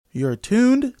You're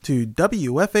tuned to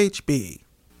WFHB.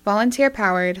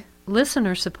 Volunteer-powered,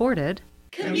 listener-supported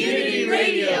community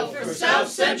radio for South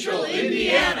Central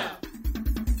Indiana.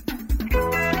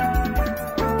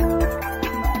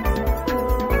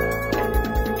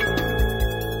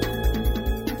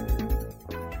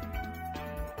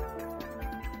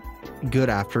 Good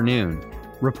afternoon.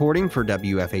 Reporting for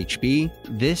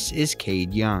WFHB, this is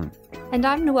Cade Young. And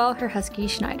I'm Noelle Herhusky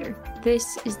Schneider.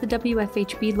 This is the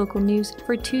WFHB local news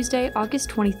for Tuesday, August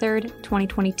 23rd,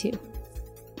 2022.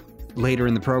 Later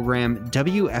in the program,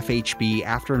 WFHB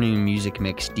afternoon music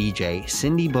mix DJ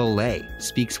Cindy Bolay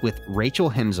speaks with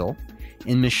Rachel Himsel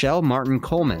and Michelle Martin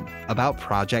Coleman about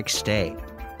Project Stay,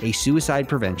 a suicide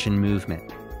prevention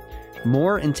movement.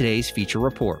 More in today's feature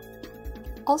report.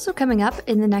 Also coming up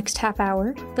in the next half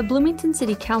hour, the Bloomington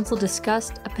City Council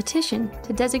discussed a petition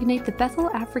to designate the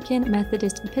Bethel African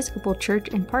Methodist Episcopal Church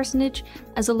in Parsonage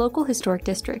as a local historic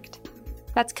district.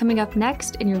 That's coming up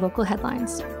next in your local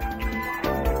headlines.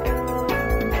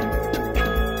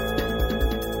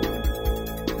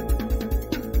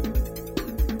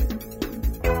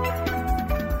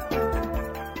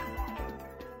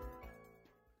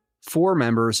 Four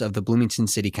members of the Bloomington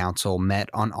City Council met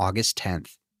on August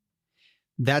 10th.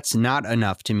 That's not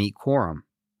enough to meet quorum.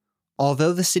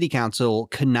 Although the City Council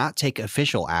could not take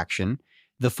official action,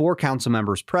 the four council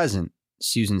members present,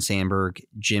 Susan Sandberg,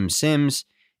 Jim Sims,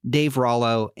 Dave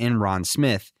Rollo, and Ron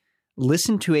Smith,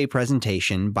 listened to a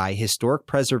presentation by Historic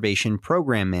Preservation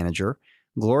Program Manager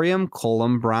Gloriam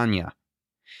Colombrania.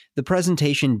 The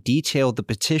presentation detailed the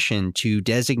petition to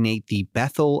designate the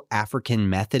Bethel African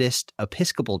Methodist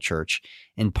Episcopal Church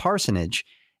in Parsonage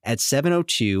at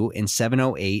 702 and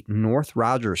 708 North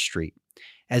Rogers Street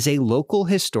as a local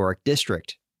historic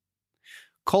district.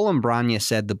 Colombrania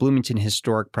said the Bloomington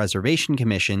Historic Preservation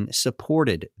Commission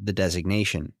supported the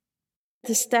designation.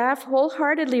 The staff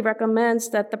wholeheartedly recommends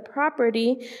that the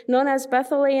property known as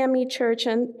Bethel AME Church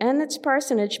and its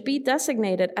parsonage be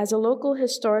designated as a local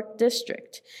historic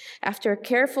district. After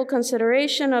careful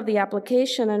consideration of the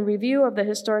application and review of the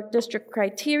historic district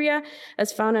criteria,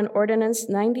 as found in Ordinance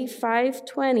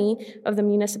 9520 of the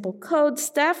Municipal Code,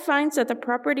 staff finds that the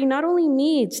property not only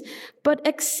meets, but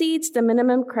exceeds the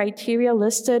minimum criteria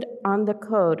listed on the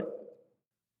code.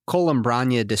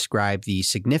 Colombrania described the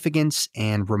significance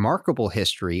and remarkable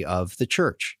history of the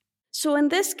church. So in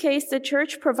this case, the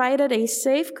church provided a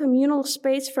safe communal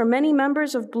space for many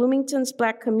members of Bloomington's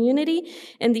Black community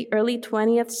in the early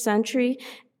 20th century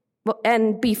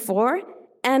and before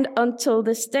and until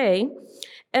this day.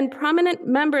 And prominent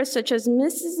members such as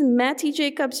Mrs. Mattie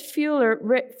Jacobs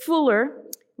Fuller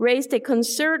raised a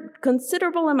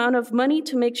considerable amount of money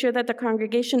to make sure that the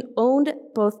congregation owned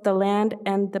both the land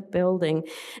and the building.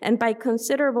 And by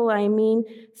considerable, I mean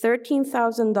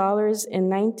 $13,000 in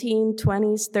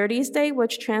 1920s, 30s day,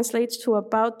 which translates to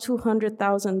about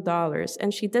 $200,000.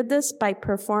 And she did this by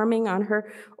performing on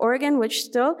her organ, which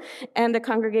still, and the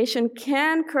congregation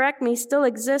can correct me, still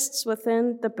exists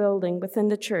within the building, within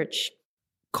the church.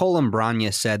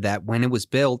 Colombrania said that when it was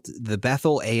built, the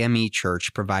Bethel AME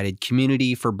Church provided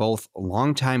community for both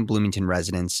longtime Bloomington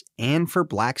residents and for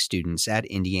Black students at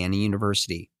Indiana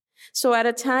University. So at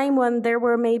a time when there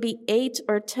were maybe 8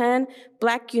 or 10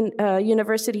 Black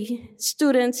university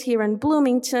students here in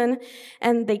Bloomington,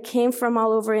 and they came from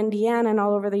all over Indiana and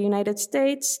all over the United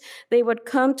States, they would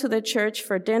come to the church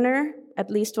for dinner at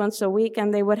least once a week,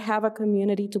 and they would have a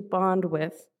community to bond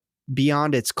with.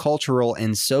 Beyond its cultural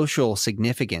and social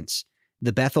significance,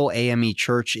 the Bethel AME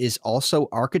Church is also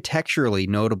architecturally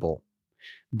notable.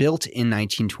 Built in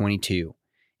 1922,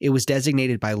 it was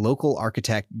designated by local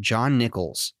architect John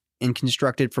Nichols and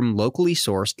constructed from locally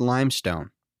sourced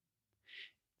limestone.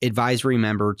 Advisory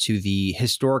member to the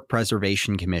Historic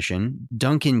Preservation Commission,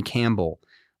 Duncan Campbell,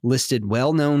 listed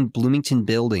well-known Bloomington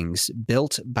buildings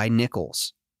built by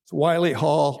Nichols. Wiley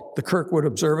Hall, the Kirkwood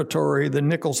Observatory, the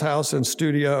Nichols House and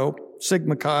Studio,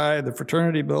 Sigma Chi, the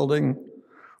Fraternity Building,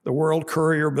 the World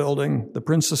Courier Building, the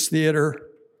Princess Theater,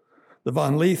 the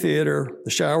Von Lee Theater,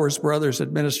 the Showers Brothers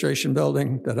Administration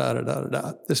Building,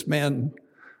 da-da-da-da-da. This man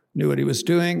knew what he was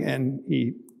doing, and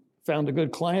he found a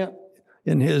good client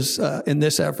in his in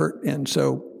this effort. And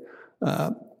so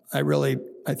I really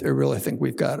think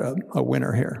we've got a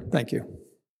winner here. Thank you.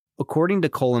 According to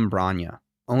Colombrania,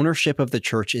 ownership of the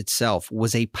church itself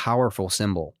was a powerful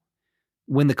symbol.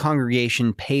 When the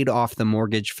congregation paid off the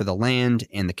mortgage for the land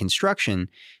and the construction,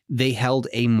 they held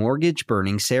a mortgage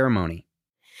burning ceremony.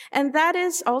 And that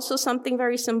is also something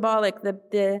very symbolic,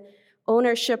 the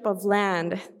ownership of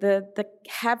land, the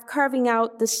carving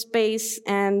out the space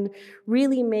and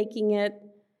really making it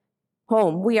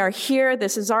home. We are here,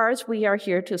 this is ours, we are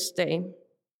here to stay.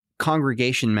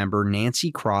 congregation member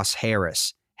Nancy Cross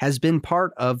Harris has been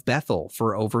part of Bethel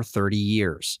for over 30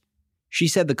 years. She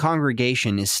said the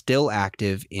congregation is still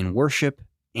active in worship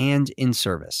and in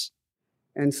service.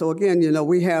 And so again,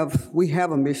 we have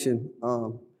a mission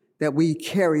that we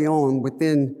carry on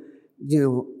within,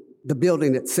 the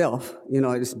building itself.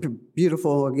 It's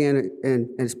beautiful again, and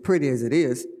as pretty as it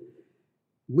is.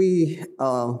 We,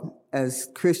 as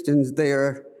Christians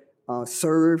there,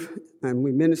 serve and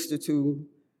we minister to,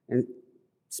 and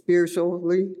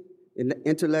spiritually,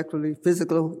 intellectually,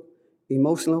 physical,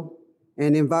 emotional,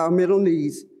 and environmental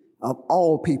needs of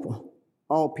all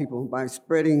people by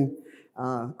spreading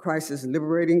Christ's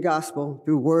liberating gospel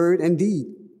through word and deed.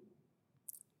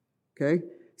 Okay?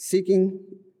 Seeking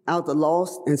out the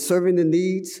lost and serving the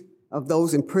needs of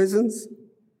those in prisons,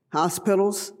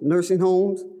 hospitals, nursing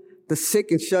homes, the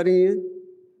sick and shut in,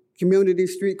 community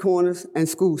street corners, and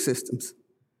school systems.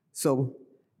 So,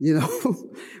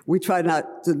 we try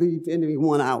not to leave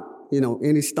anyone out,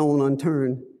 any stone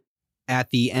unturned. At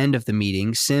the end of the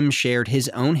meeting, Sim shared his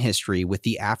own history with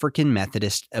the African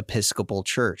Methodist Episcopal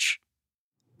Church.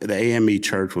 The AME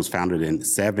Church was founded in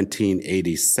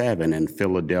 1787 in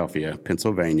Philadelphia,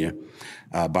 Pennsylvania,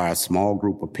 by a small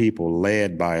group of people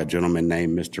led by a gentleman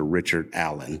named Mr. Richard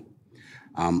Allen.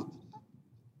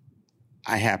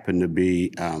 I happen to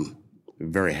be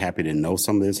very happy to know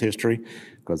some of this history,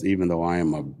 because even though I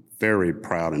am a very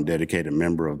proud and dedicated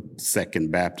member of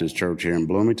Second Baptist Church here in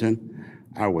Bloomington,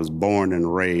 I was born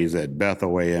and raised at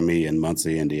Bethel AME in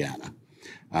Muncie, Indiana.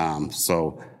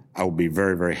 So I will be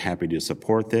very, very happy to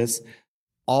support this.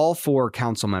 All 4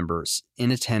 council members in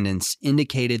attendance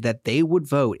indicated that they would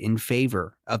vote in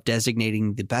favor of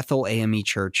designating the Bethel AME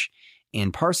Church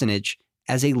and Parsonage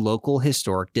as a local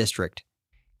historic district.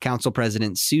 Council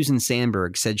President Susan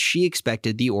Sandberg said she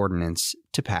expected the ordinance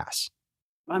to pass.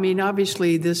 I mean,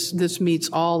 obviously, this meets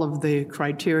all of the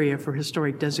criteria for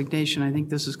historic designation. I think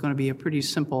this is going to be a pretty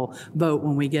simple vote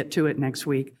when we get to it next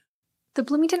week. The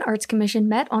Bloomington Arts Commission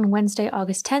met on Wednesday,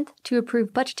 August 10th to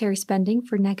approve budgetary spending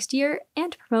for next year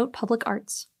and promote public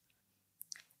arts.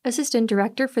 Assistant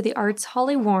Director for the Arts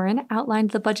Holly Warren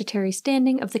outlined the budgetary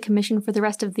standing of the commission for the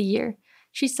rest of the year.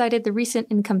 She cited the recent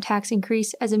income tax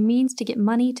increase as a means to get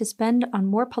money to spend on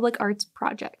more public arts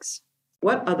projects.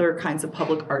 What other kinds of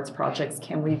public arts projects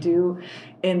can we do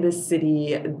in the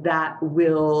city that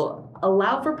will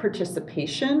allow for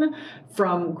participation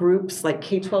from groups like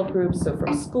K-12 groups, so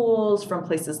from schools, from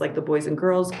places like the Boys and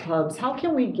Girls Clubs? How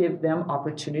can we give them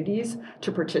opportunities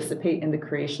to participate in the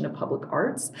creation of public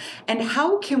arts? And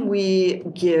how can we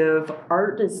give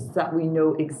artists that we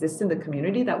know exist in the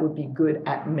community that would be good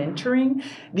at mentoring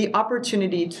the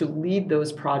opportunity to lead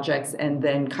those projects and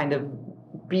then kind of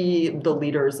be the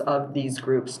leaders of these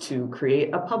groups to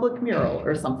create a public mural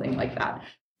or something like that?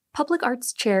 Public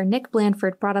Arts Chair Nick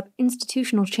Blandford brought up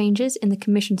institutional changes in the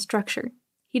commission structure.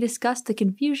 He discussed the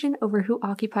confusion over who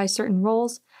occupies certain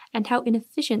roles and how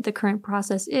inefficient the current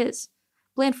process is.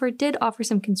 Blandford did offer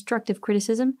some constructive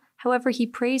criticism, however, he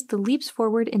praised the leaps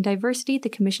forward in diversity the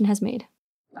commission has made.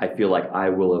 I feel like I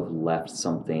will have left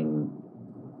something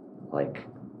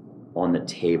on the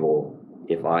table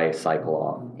if I cycle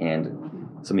off, and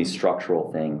some of these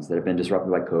structural things that have been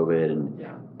disrupted by COVID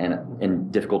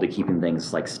and difficulty keeping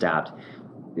things staffed.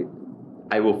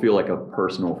 I will feel like a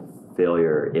personal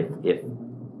failure if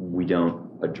we don't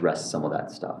address some of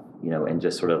that stuff, and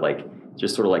just sort of like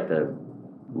the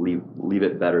leave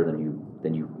it better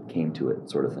than you came to it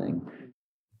sort of thing.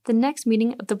 The next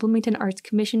meeting of the Bloomington Arts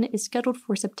Commission is scheduled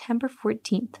for September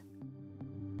 14th.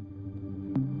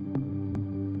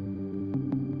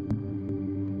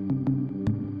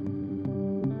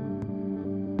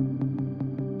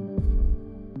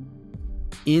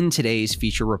 In today's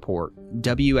feature report,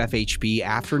 WFHB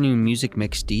afternoon music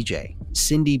mix DJ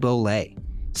Cindy Boley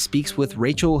speaks with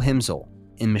Rachel Himsel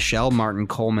and Michelle Martin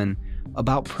Coleman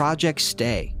about Project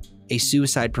Stay, a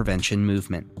suicide prevention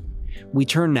movement. We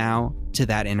turn now to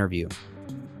that interview.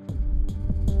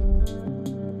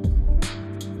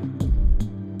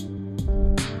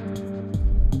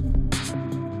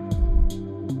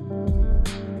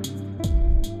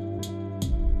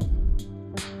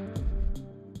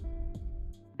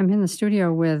 I'm in the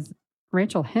studio with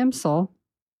Rachel Himsel.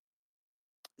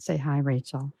 Say hi,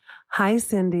 Rachel. Hi,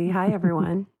 Cindy. Hi,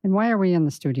 everyone. And why are we in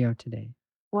the studio today?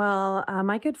 Well,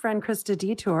 my good friend Krista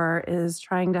Detour is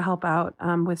trying to help out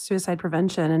with suicide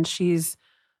prevention, and she's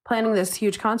planning this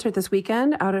huge concert this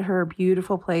weekend out at her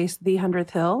beautiful place, the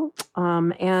 100th Hill.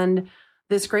 And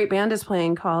this great band is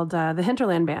playing called the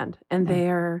Hinterland Band, and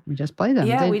they're we just played them.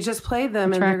 Yeah, we just played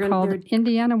them, and they're called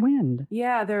Indiana Wind.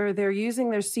 Yeah, they're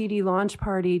using their CD launch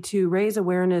party to raise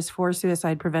awareness for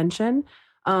suicide prevention,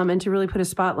 and to really put a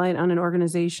spotlight on an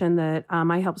organization that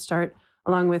I helped start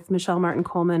along with Michelle Martin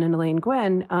Coleman and Elaine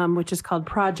Gwen, which is called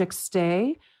Project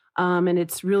Stay, and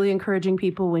it's really encouraging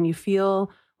people when you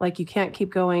feel like you can't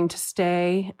keep going to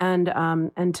stay and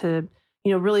to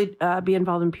really be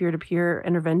involved in peer-to-peer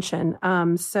intervention.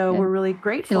 So we're really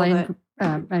grateful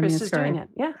that Chris is doing it.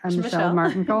 Yeah, Michelle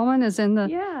Martin Coleman is in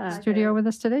the studio with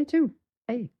us today, too.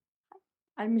 Hey.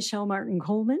 I'm Michelle Martin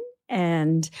Coleman,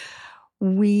 and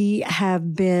we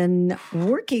have been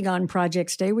working on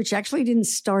Project Stay, which actually didn't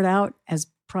start out as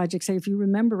Project Stay. If you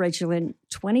remember, Rachel, in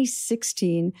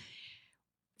 2016,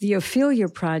 the Ophelia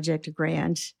Project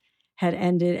grant had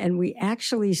ended, and we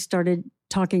actually started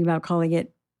talking about calling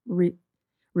it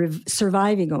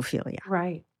Surviving Ophelia.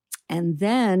 Right. And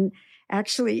then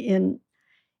actually in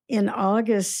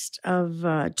August of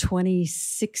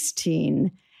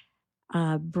 2016,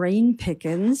 Brain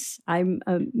Pickens, I'm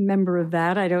a member of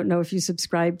that. I don't know if you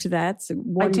subscribe to that. It's a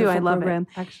wonderful I love program.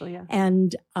 it, actually, yeah.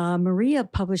 And Maria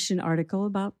published an article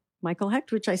about Michael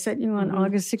Hecht, which I sent you on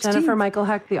August 16th. Jennifer Michael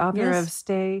Hecht, the author of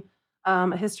Stay,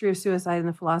 A History of Suicide and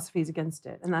the Philosophies Against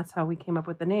It. And that's how we came up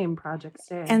with the name Project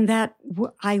Stay. And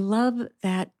I love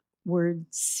that word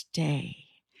stay.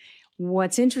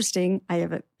 What's interesting, I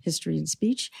have a history in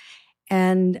speech,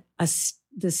 and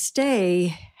the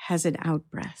stay has an out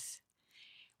breath,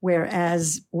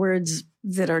 whereas words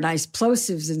that are nice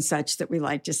plosives and such that we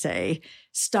like to say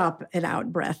stop and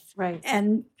out breath, right,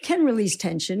 and can release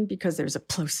tension because there's a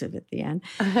plosive at the end.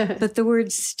 But the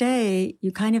word stay,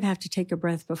 you kind of have to take a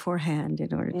breath beforehand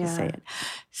in order to say it.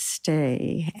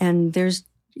 Stay. And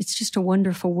it's just a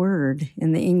wonderful word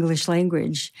in the English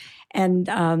language. And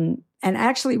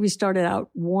actually we started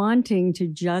out wanting to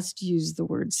just use the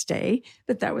word stay,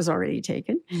 but that was already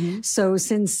taken. Mm-hmm. So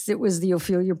since it was the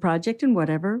Ophelia Project and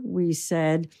whatever, we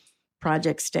said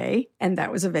Project Stay, and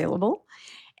that was available.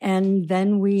 And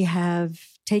then we have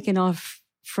taken off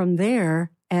from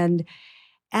there and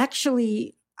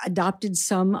actually adopted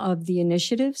some of the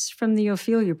initiatives from the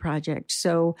Ophelia Project.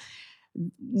 So,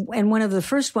 and one of the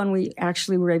first one we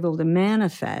actually were able to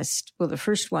manifest, well, the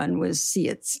first one was See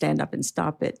It, Stand Up and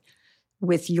Stop It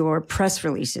with your press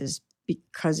releases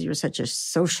because you're such a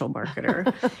social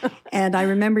marketer. And I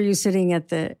remember you sitting at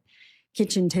the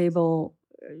kitchen table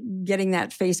getting that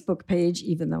Facebook page,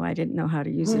 even though I didn't know how to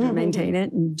use it or maintain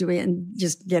it, and doing it and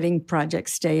just getting Project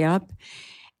Stay up.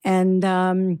 And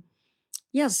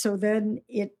so then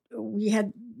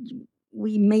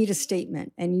we made a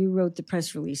statement and you wrote the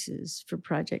press releases for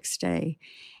Project Stay.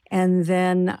 And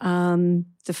then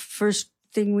the first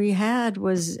thing we had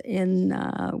was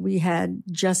we had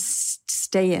Just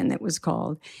Stay In, it was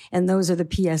called. And those are the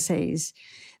PSAs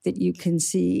that you can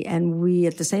see. And we,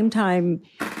 at the same time,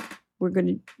 we're going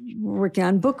to work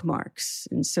on bookmarks.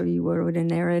 And so you wrote a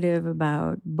narrative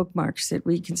about bookmarks that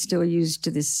we can still use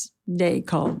to this day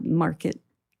called Market.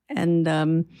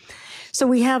 And so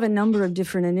we have a number of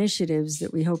different initiatives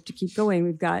that we hope to keep going.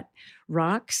 We've got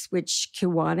Rocks, which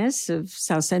Kiwanis of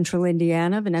South Central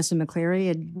Indiana, Vanessa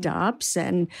McClary adopts,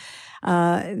 and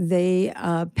they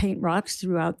paint rocks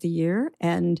throughout the year.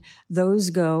 And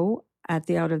those go at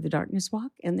the Out of the Darkness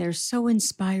Walk, and they're so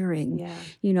inspiring. Yeah.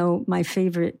 You know, my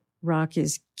favorite rock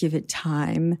is Give It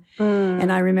Time.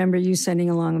 And I remember you sending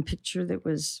along a picture that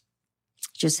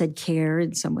just said care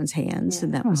in someone's hands,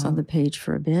 and that was on the page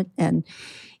for a bit. And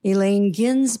Elaine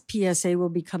Ginn's PSA will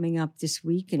be coming up this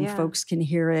week, and folks can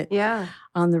hear it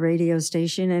on the radio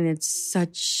station. And it's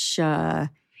such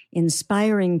an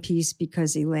inspiring piece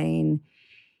because Elaine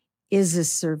is a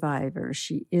survivor.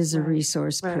 She is a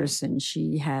resource person.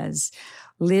 She has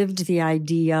lived the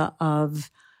idea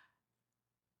of,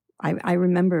 I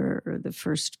remember the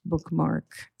first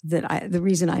bookmark the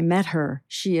reason I met her,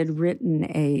 she had written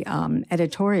a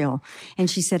editorial, and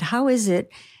she said, how is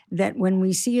it that when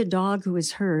we see a dog who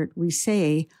is hurt, we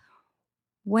say,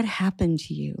 what happened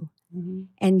to you? Mm-hmm.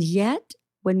 And yet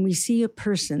when we see a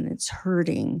person that's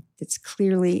hurting, that's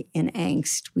clearly in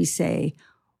angst, we say,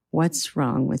 what's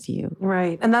wrong with you?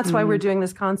 Right. And that's why we're doing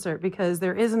this concert, because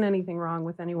there isn't anything wrong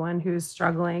with anyone who's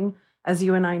struggling, as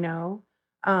you and I know.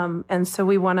 And so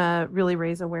we want to really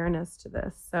raise awareness to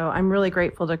this. So I'm really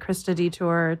grateful to Krista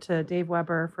Detour, to Dave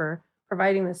Weber for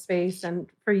providing this space, and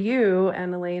for you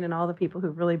and Elaine and all the people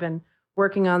who've really been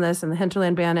working on this, and the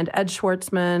Hinterland Band, and Ed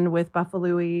Schwartzman with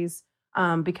Buffaloes,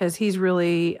 because he's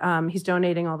really, he's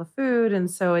donating all the food.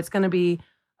 And so it's going to be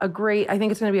I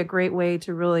think it's going to be a great way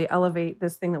to really elevate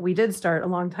this thing that we did start a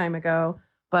long time ago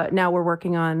but now we're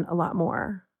working on a lot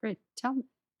more. Great. Tell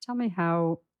me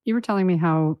how, you were telling me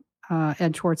how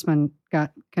Ed Schwartzman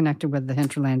got connected with the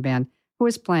Hinterland Band, who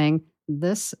is playing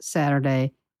this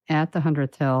Saturday at the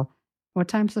 100th Hill. What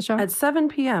time's the show? At 7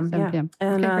 p.m. 7 p.m.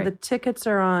 And Okay, the tickets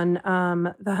are on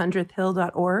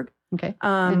the100thhill.org. Okay.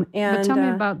 And but tell me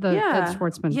about the Ed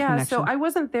Schwartzman Yeah, connection. so I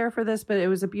wasn't there for this, but it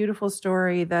was a beautiful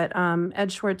story that Ed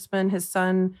Schwartzman, his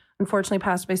son, unfortunately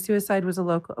passed by suicide, was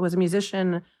a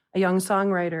musician, a young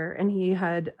songwriter, and he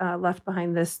had left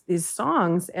behind these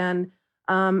songs. And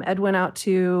Ed went out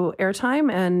to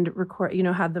Airtime and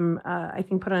had them, I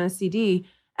think, put on a CD.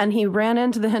 And he ran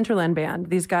into the Hinterland Band,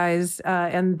 these guys,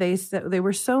 and they said they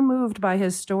were so moved by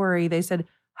his story. They said,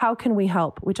 "How can we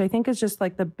help?" Which I think is just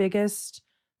like the biggest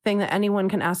thing that anyone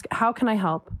can ask. How can I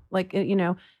help?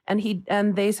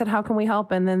 And they said, "How can we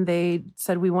help?" And then they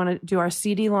said, "We want to do our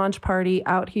CD launch party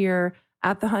out here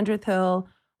at the 100th Hill.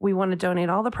 We want to donate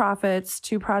all the profits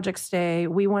to Project Stay.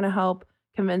 We want to help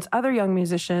convince other young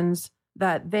musicians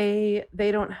that they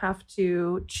don't have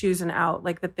to choose an out,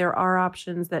 like that there are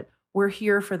options, that we're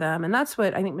here for them." And that's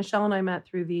what I think Michelle and I met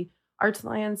through the Arts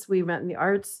Alliance. We met in the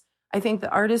arts. I think the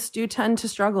artists do tend to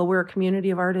struggle. We're a community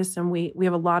of artists, and we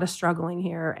have a lot of struggling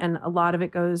here. And a lot of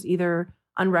it goes either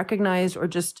unrecognized or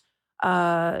just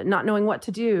not knowing what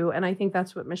to do. And I think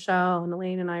that's what Michelle and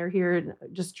Elaine and I are here,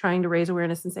 just trying to raise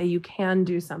awareness and say, you can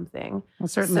do something. Well,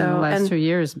 certainly in the last 2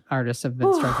 years, artists have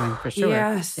been struggling for sure.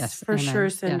 Yes, for sure,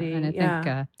 Cindy. Yeah, and I think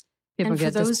people and for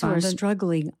get those despondent. who are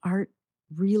struggling, art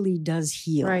really does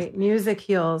heal. Right. Music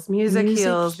heals. Music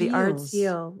heals. The arts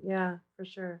heal. Yeah, for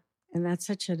sure. And that's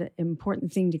such an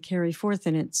important thing to carry forth.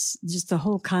 And it's just the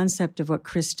whole concept of what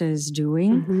Krista is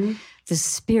doing, the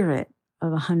spirit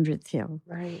of 100th Hill.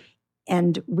 Right.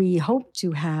 And we hope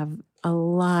to have a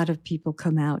lot of people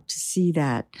come out to see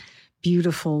that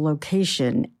beautiful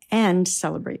location and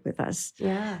celebrate with us.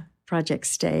 Yeah. Project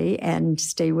Stay, and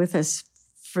stay with us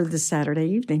for the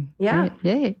Saturday evening. Yeah. Right.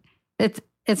 Yay.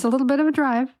 It's a little bit of a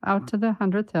drive out to the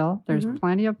 100th Hill. There's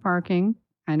plenty of parking.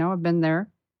 I know I've been there,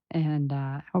 and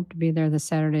I hope to be there this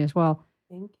Saturday as well.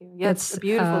 Thank you. Yeah, it's a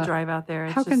beautiful drive out there.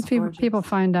 It's how can just people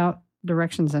find out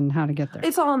directions and how to get there?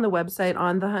 It's all on the website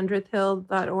on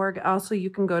the100thhill.org. Also,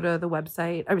 you can go to the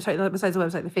website. I'm sorry, besides the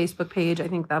website, the Facebook page. I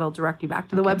think that'll direct you back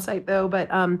to the website, though. But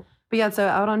yeah, so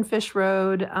out on Fish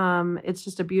Road. It's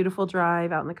just a beautiful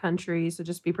drive out in the country. So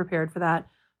just be prepared for that.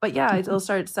 But yeah, it'll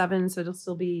start at 7, so it'll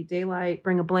still be daylight.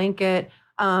 Bring a blanket.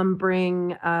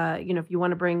 Bring, if you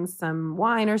want to bring some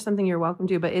wine or something, you're welcome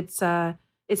to. But it's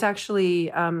actually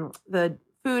the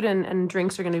food and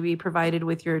drinks are going to be provided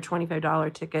with your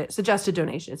 $25 ticket. Suggested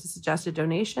donation. It's a suggested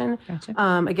donation. Gotcha.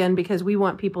 Again, because we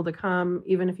want people to come,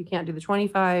 even if you can't do the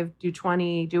 25, do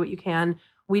 20, do what you can.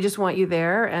 We just want you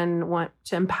there and want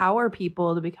to empower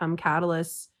people to become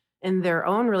catalysts in their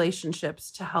own relationships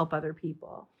to help other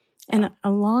people. And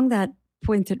along that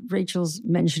point that Rachel's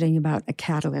mentioning about a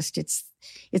catalyst, it's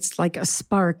like a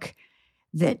spark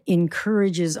that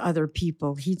encourages other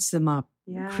people, heats them up,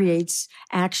 creates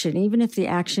action, even if the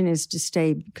action is to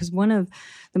stay. Because one of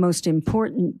the most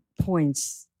important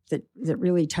points that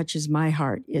really touches my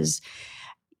heart is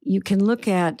you can look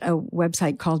at a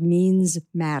website called Means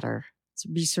Matter. It's a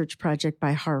research project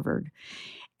by Harvard.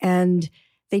 And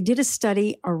they did a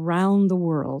study around the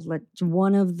world.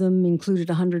 One of them included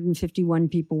 151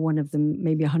 people, one of them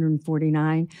maybe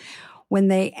 149. When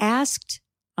they asked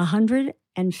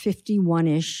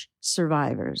 151-ish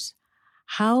survivors,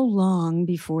 how long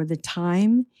before the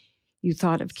time you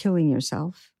thought of killing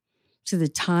yourself to the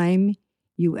time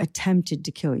you attempted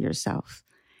to kill yourself,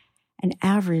 an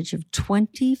average of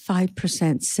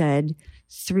 25% said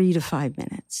 3 to 5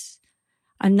 minutes.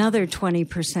 Another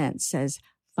 20% says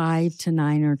 5 to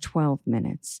 9 or 12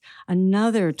 minutes.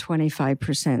 Another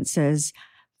 25% says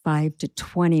 5 to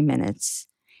 20 minutes.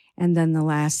 And then the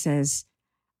last says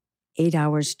 8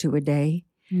 hours to a day.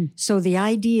 So the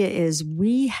idea is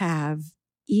we have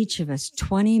each of us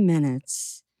 20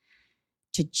 minutes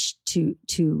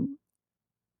to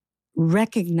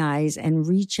recognize and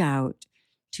reach out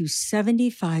to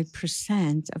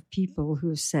 75% of people who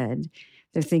have said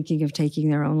they're thinking of taking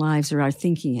their own lives or are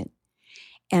thinking it.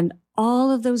 And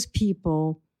all of those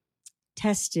people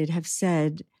tested have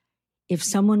said, if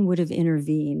someone would have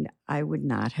intervened, I would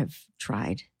not have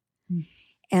tried.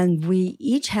 And we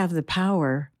each have the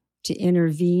power to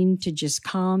intervene, to just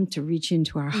calm, to reach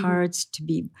into our hearts, to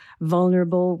be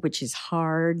vulnerable, which is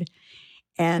hard.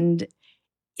 And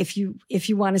if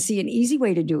you want to see an easy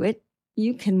way to do it,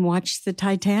 you can watch the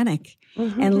Titanic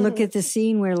and look at the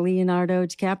scene where Leonardo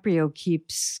DiCaprio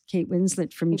keeps Kate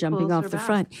Winslet from jumping off the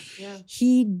front. Yeah.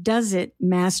 He does it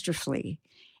masterfully.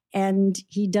 And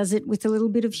he does it with a little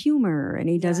bit of humor, and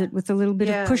he does it with a little bit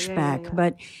of pushback.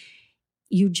 But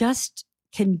you just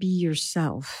can be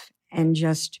yourself and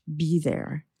just be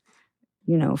there,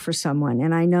 for someone.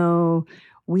 And I know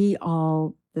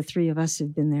the three of us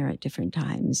have been there at different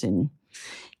times, and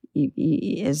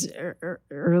as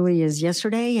early as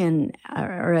yesterday,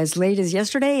 or as late as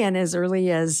yesterday, and as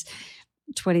early as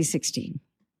 2016.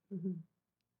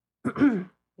 Mm-hmm.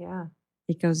 Yeah.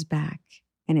 It goes back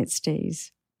and it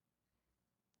stays.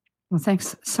 Well,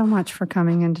 thanks so much for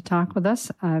coming in to talk with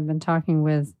us. I've been talking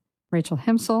with Rachel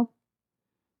Himsel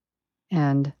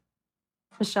and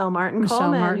Michelle Martin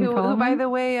Coleman, who, by the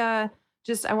way, I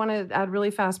want to add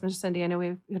really fast, Ms. Cindy, I know we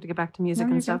have to get back to music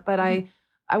and stuff, but I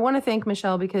want to thank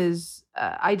Michelle because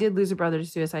I did lose a brother to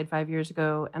suicide 5 years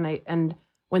ago. And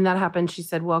when that happened, she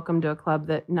said, welcome to a club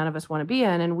that none of us want to be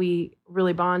in. And we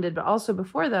really bonded. But also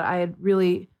before that, I had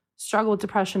really struggled with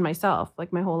depression myself,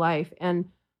 like my whole life. And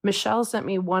Michelle sent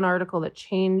me one article that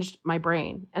changed my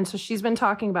brain. And so she's been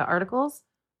talking about articles.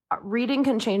 Reading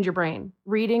can change your brain.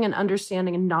 Reading and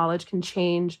understanding and knowledge can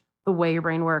change the way your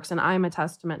brain works. And I'm a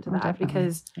testament to that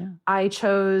because I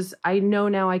know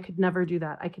now I could never do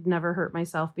that. I could never hurt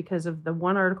myself because of the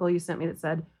one article you sent me that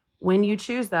said, when you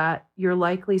choose that, you're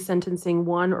likely sentencing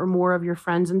one or more of your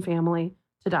friends and family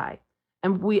to die.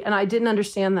 And I didn't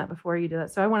understand that before you did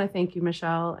that. So I want to thank you,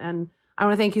 Michelle. And I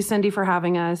want to thank you, Cindy, for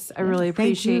having us. I really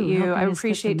appreciate you. I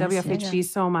appreciate WFHB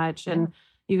so much. And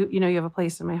you have a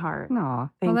place in my heart.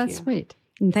 No, well, that's sweet.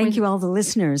 And thank you all the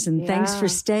listeners, and thanks for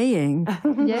staying.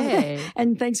 Yay.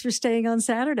 And thanks for staying on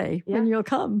Saturday when you'll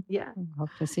come. Yeah. Hope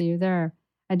to see you there.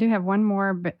 I do have one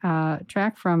more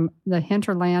track from the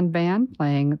Hinterland Band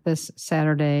playing this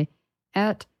Saturday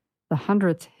at the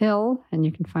 100th Hill, and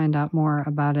you can find out more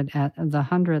about it at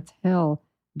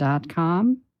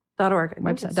the100thhill.com. .org.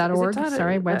 Website, .org,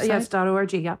 sorry, website. Yes,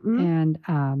 .org, yeah. Mm-hmm.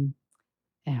 And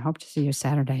I hope to see you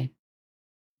Saturday.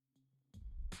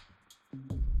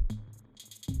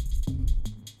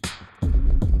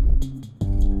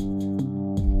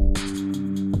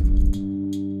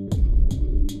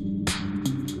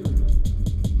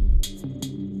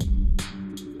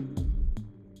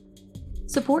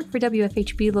 Support for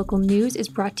WFHB Local News is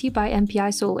brought to you by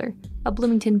MPI Solar, a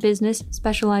Bloomington business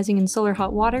specializing in solar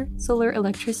hot water, solar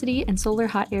electricity, and solar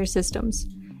hot air systems.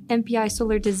 MPI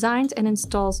Solar designs and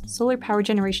installs solar power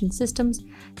generation systems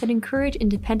that encourage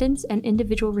independence and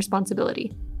individual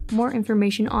responsibility. More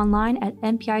information online at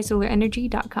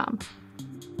mpisolarenergy.com.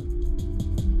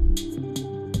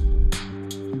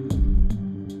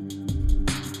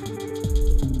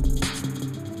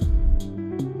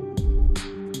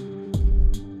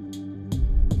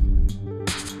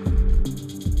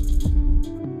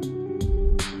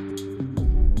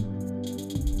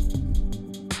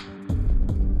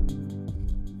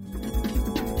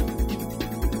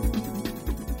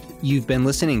 You've been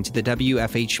listening to the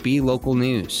WFHB Local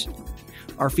News.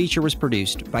 Our feature was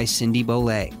produced by Cindy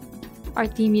Bolay. Our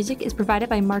theme music is provided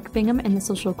by Mark Bingham and the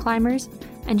Social Climbers.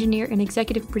 Engineer and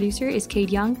executive producer is Cade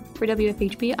Young. For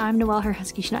WFHB, I'm Noelle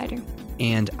Herhusky-Schneider.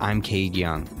 And I'm Cade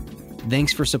Young.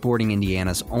 Thanks for supporting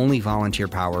Indiana's only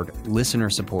volunteer-powered,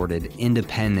 listener-supported,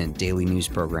 independent daily news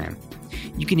program.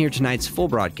 You can hear tonight's full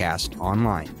broadcast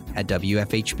online at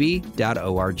wfhb.org.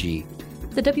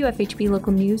 The WFHB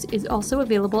Local News is also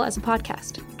available as a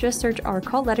podcast. Just search our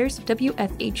call letters,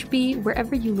 WFHB,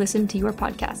 wherever you listen to your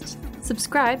podcasts.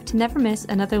 Subscribe to never miss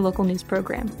another local news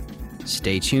program.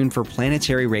 Stay tuned for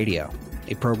Planetary Radio,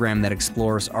 a program that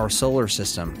explores our solar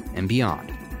system and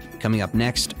beyond. Coming up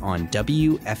next on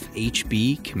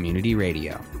WFHB Community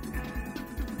Radio.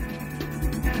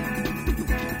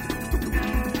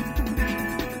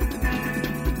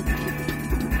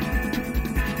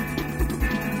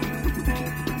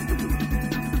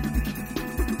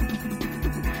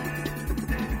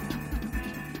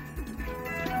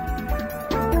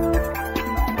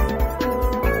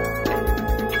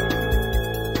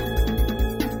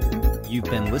 You've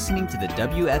been listening to the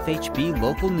WFHB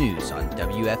Local News on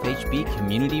WFHB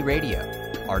Community Radio.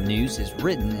 Our news is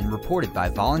written and reported by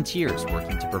volunteers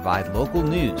working to provide local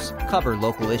news, cover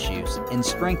local issues, and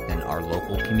strengthen our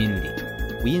local community.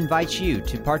 We invite you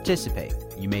to participate.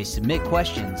 You may submit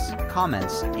questions,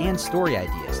 comments, and story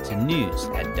ideas to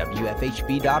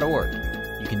news@wfhb.org.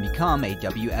 You can become a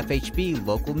WFHB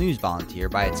Local News volunteer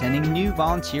by attending new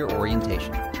volunteer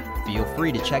orientation. Feel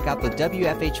free to check out the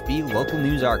WFHB Local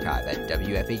News Archive at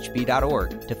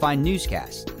wfhb.org to find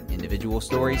newscasts, individual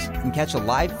stories, and catch a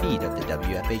live feed of the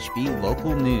WFHB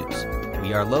Local News.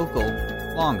 We are local,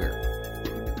 longer,